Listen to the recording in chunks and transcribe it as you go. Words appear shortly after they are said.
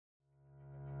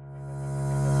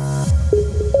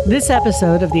This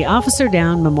episode of the Officer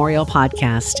Down Memorial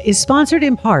Podcast is sponsored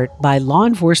in part by Law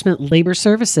Enforcement Labor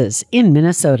Services in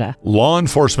Minnesota. Law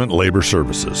Enforcement Labor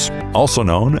Services, also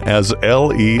known as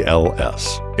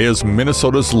LELS, is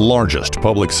Minnesota's largest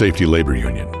public safety labor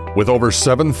union, with over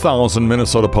 7,000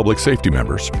 Minnesota public safety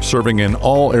members serving in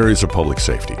all areas of public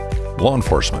safety. Law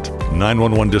enforcement,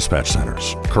 911 dispatch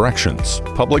centers, corrections,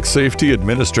 public safety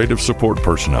administrative support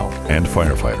personnel, and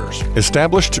firefighters.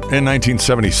 Established in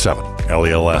 1977,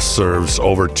 LELS serves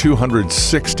over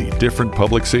 260 different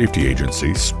public safety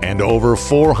agencies and over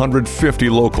 450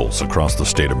 locals across the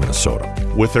state of Minnesota.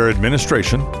 With their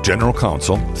administration, general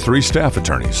counsel, 3 staff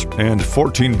attorneys, and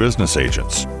 14 business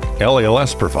agents,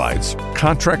 LELS provides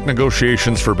contract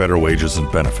negotiations for better wages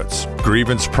and benefits,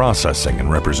 grievance processing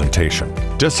and representation,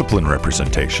 discipline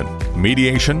representation,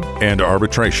 mediation and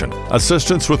arbitration,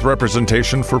 assistance with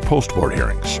representation for post-board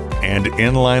hearings, and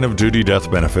in-line of duty death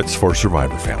benefits for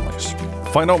survivor families.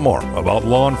 Find out more about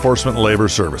law enforcement labor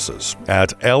services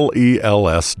at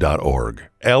LELS.org.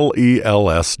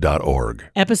 LELS.org.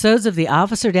 Episodes of the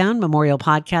Officer Down Memorial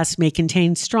Podcast may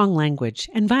contain strong language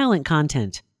and violent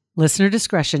content. Listener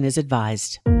discretion is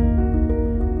advised.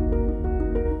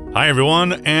 Hi,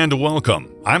 everyone, and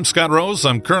welcome. I'm Scott Rose.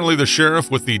 I'm currently the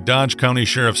sheriff with the Dodge County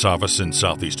Sheriff's Office in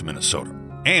southeast Minnesota.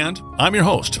 And I'm your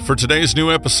host for today's new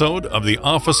episode of the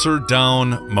Officer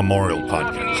Down Memorial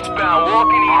Podcast.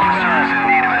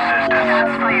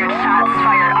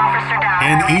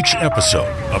 In each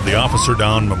episode of the Officer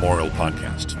Down Memorial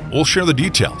Podcast, we'll share the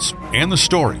details and the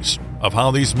stories of how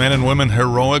these men and women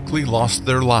heroically lost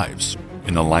their lives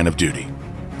in the line of duty.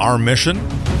 Our mission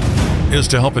is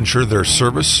to help ensure their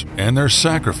service and their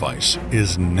sacrifice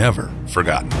is never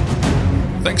forgotten.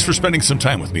 Thanks for spending some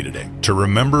time with me today to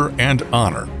remember and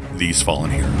honor these fallen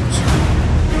heroes.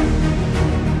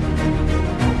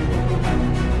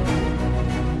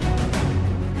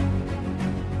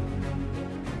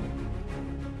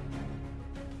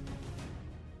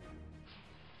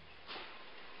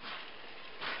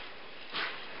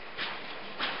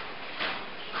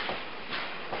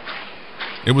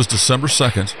 It was December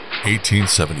 2nd,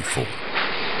 1874.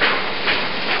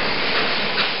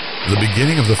 The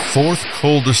beginning of the 4th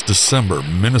coldest December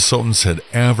Minnesotans had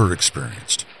ever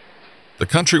experienced. The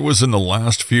country was in the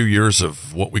last few years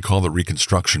of what we call the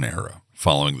Reconstruction era,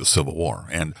 following the Civil War,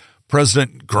 and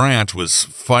President Grant was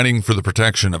fighting for the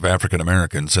protection of African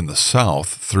Americans in the South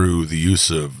through the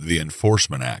use of the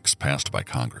Enforcement Acts passed by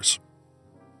Congress.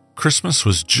 Christmas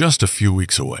was just a few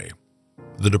weeks away.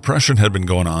 The Depression had been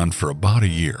going on for about a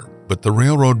year, but the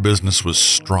railroad business was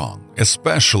strong,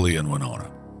 especially in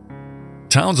Winona.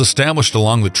 Towns established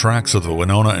along the tracks of the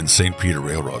Winona and St. Peter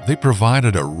Railroad, they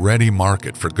provided a ready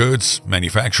market for goods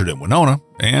manufactured in Winona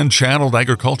and channeled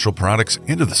agricultural products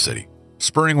into the city,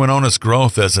 spurring Winona's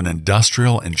growth as an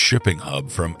industrial and shipping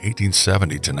hub from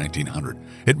 1870 to 1900.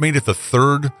 It made it the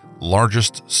 3rd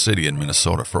largest city in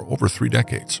Minnesota for over 3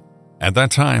 decades. At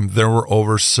that time, there were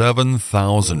over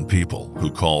 7,000 people who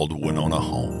called Winona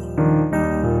home.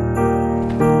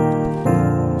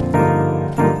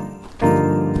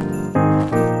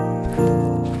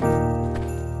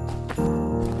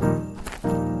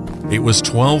 It was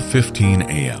 12:15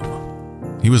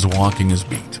 a.m. He was walking his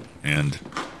beat, and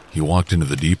he walked into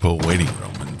the depot waiting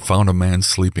room and found a man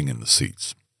sleeping in the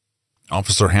seats.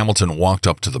 Officer Hamilton walked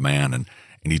up to the man and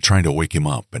he tried to wake him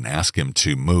up and ask him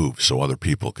to move so other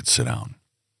people could sit down.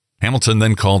 Hamilton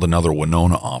then called another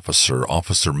Winona officer,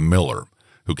 Officer Miller,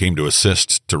 who came to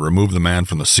assist to remove the man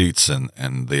from the seats,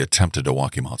 and they attempted to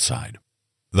walk him outside.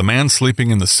 The man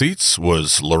sleeping in the seats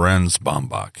was Lorenz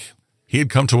Baumbach. He had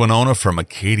come to Winona from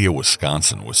Acadia,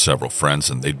 Wisconsin with several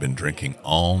friends, and they'd been drinking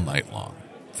all night long.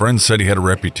 Friends said he had a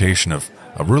reputation of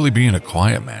really being a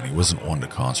quiet man. He wasn't one to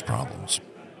cause problems.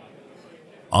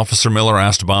 Officer Miller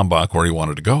asked Baumbach where he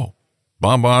wanted to go.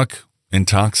 Baumbach,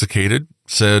 intoxicated,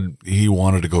 said he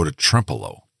wanted to go to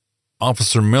Trempealeau.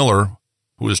 Officer Miller,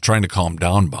 who was trying to calm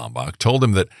down Baumbach, told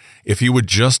him that if he would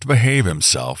just behave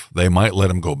himself, they might let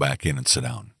him go back in and sit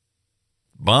down.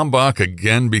 Baumbach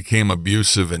again became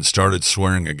abusive and started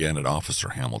swearing again at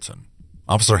Officer Hamilton.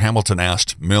 Officer Hamilton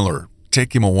asked Miller,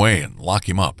 take him away and lock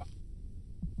him up.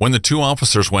 When the 2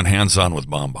 officers went hands-on with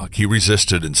Baumbach, he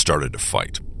resisted and started to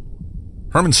fight.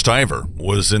 Herman Stiver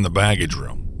was in the baggage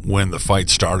room when the fight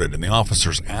started, and the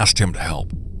officers asked him to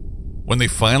help. When they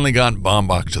finally got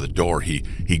Baumbach to the door, he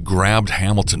grabbed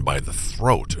Hamilton by the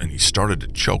throat and he started to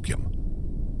choke him.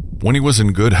 When he was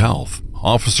in good health,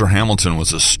 Officer Hamilton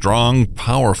was a strong,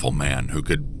 powerful man who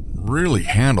could really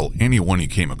handle anyone he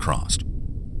came across.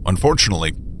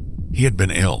 Unfortunately, he had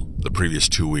been ill the previous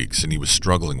 2 weeks and he was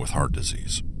struggling with heart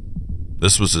disease.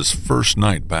 This was his first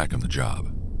night back on the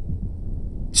job.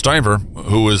 Stiver,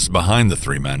 who was behind the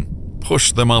three men,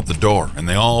 pushed them out the door, and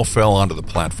they all fell onto the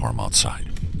platform outside.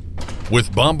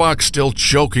 With Baumbach still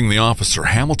choking the officer,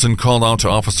 Hamilton called out to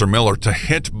Officer Miller to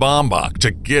hit Baumbach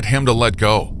to get him to let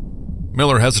go.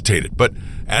 Miller hesitated, but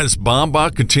as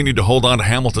Baumbach continued to hold on to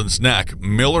Hamilton's neck,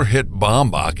 Miller hit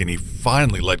Baumbach and he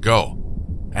finally let go.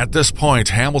 At this point,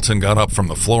 Hamilton got up from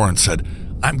the floor and said,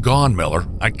 "I'm gone, Miller.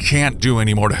 I can't do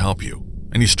any more to help you."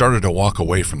 And he started to walk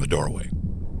away from the doorway.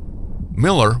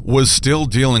 Miller was still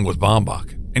dealing with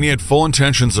Baumbach, and he had full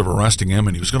intentions of arresting him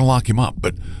and he was going to lock him up.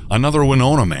 But another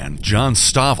Winona man, John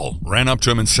Stovall, ran up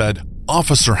to him and said,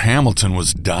 Officer Hamilton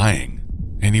was dying,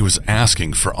 and he was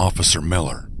asking for Officer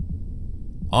Miller.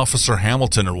 Officer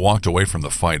Hamilton had walked away from the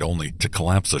fight only to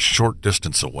collapse a short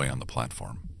distance away on the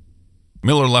platform.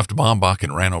 Miller left Baumbach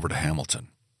and ran over to Hamilton.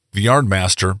 The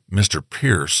yardmaster, Mr.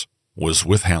 Pierce, was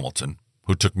with Hamilton,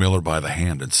 who took Miller by the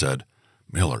hand and said,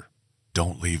 "Miller,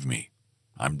 don't leave me.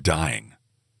 I'm dying.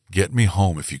 Get me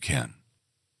home if you can."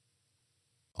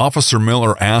 Officer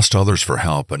Miller asked others for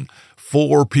help, and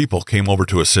 4 people came over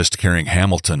to assist carrying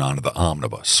Hamilton onto the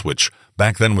omnibus, which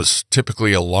back then was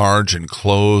typically a large,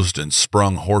 enclosed, and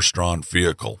sprung horse-drawn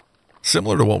vehicle,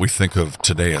 similar to what we think of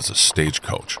today as a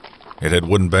stagecoach. It had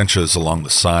wooden benches along the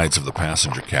sides of the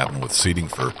passenger cabin with seating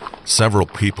for several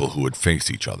people who would face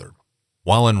each other.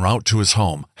 While en route to his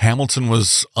home, Hamilton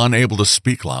was unable to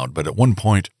speak loud, but at one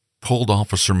point pulled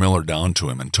Officer Miller down to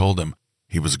him and told him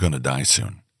he was going to die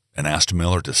soon, and asked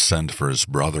Miller to send for his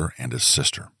brother and his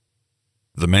sister.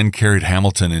 The men carried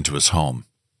Hamilton into his home,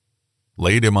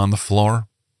 laid him on the floor,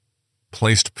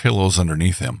 placed pillows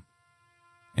underneath him,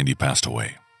 and he passed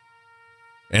away.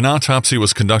 An autopsy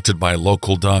was conducted by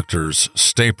local doctors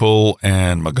Staple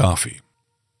and McGoffey.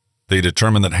 They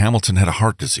determined that Hamilton had a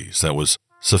heart disease that was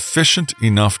sufficient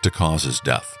enough to cause his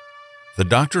death. The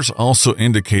doctors also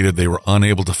indicated they were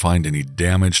unable to find any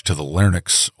damage to the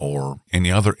larynx or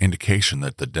any other indication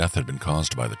that the death had been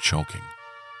caused by the choking.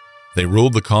 They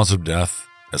ruled the cause of death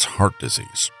as heart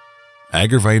disease,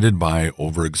 aggravated by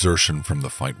overexertion from the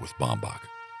fight with Baumbach.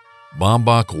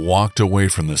 Baumbach walked away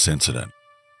from this incident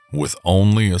with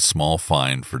only a small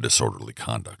fine for disorderly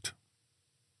conduct.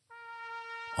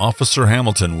 Officer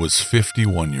Hamilton was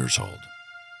 51 years old.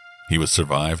 He was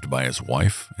survived by his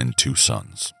wife and 2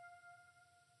 sons.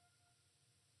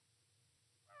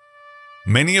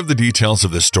 Many of the details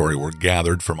of this story were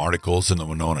gathered from articles in the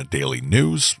Winona Daily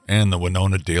News and the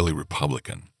Winona Daily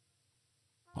Republican.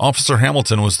 Officer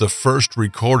Hamilton was the first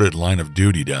recorded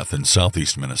line-of-duty death in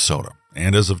southeast Minnesota,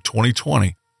 and as of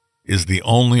 2020, is the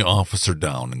only officer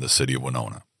down in the city of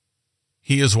Winona.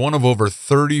 He is one of over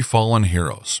 30 fallen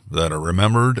heroes that are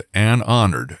remembered and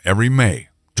honored every May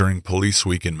during Police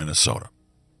Week in Minnesota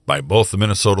by both the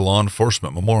Minnesota Law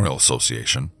Enforcement Memorial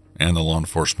Association and the Law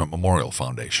Enforcement Memorial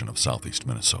Foundation of Southeast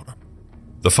Minnesota.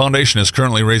 The foundation is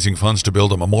currently raising funds to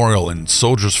build a memorial in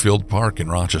Soldiers Field Park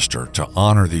in Rochester to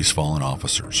honor these fallen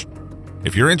officers.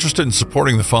 If you're interested in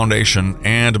supporting the foundation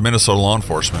and Minnesota law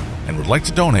enforcement and would like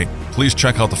to donate, please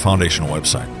check out the foundation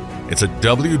website. It's at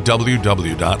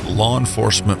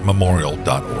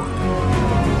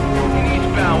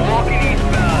www.lawenforcementmemorial.org. Walking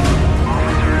eastbound.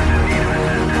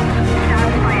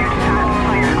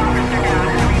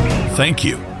 Thank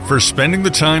you for spending the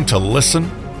time to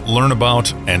listen, learn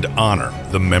about, and honor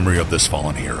the memory of this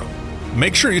fallen hero.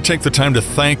 Make sure you take the time to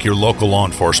thank your local law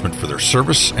enforcement for their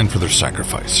service and for their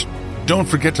sacrifice. Don't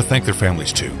forget to thank their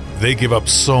families too. They give up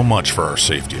so much for our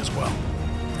safety as well.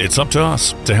 It's up to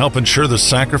us to help ensure the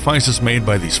sacrifices made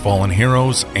by these fallen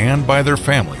heroes and by their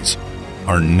families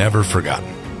are never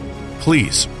forgotten.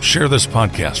 Please share this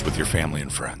podcast with your family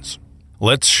and friends.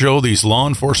 Let's show these law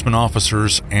enforcement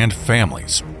officers and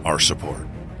families our support.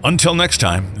 Until next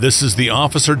time, this is the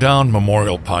Officer Down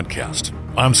Memorial Podcast.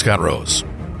 I'm Scott Rose.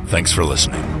 Thanks for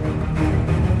listening.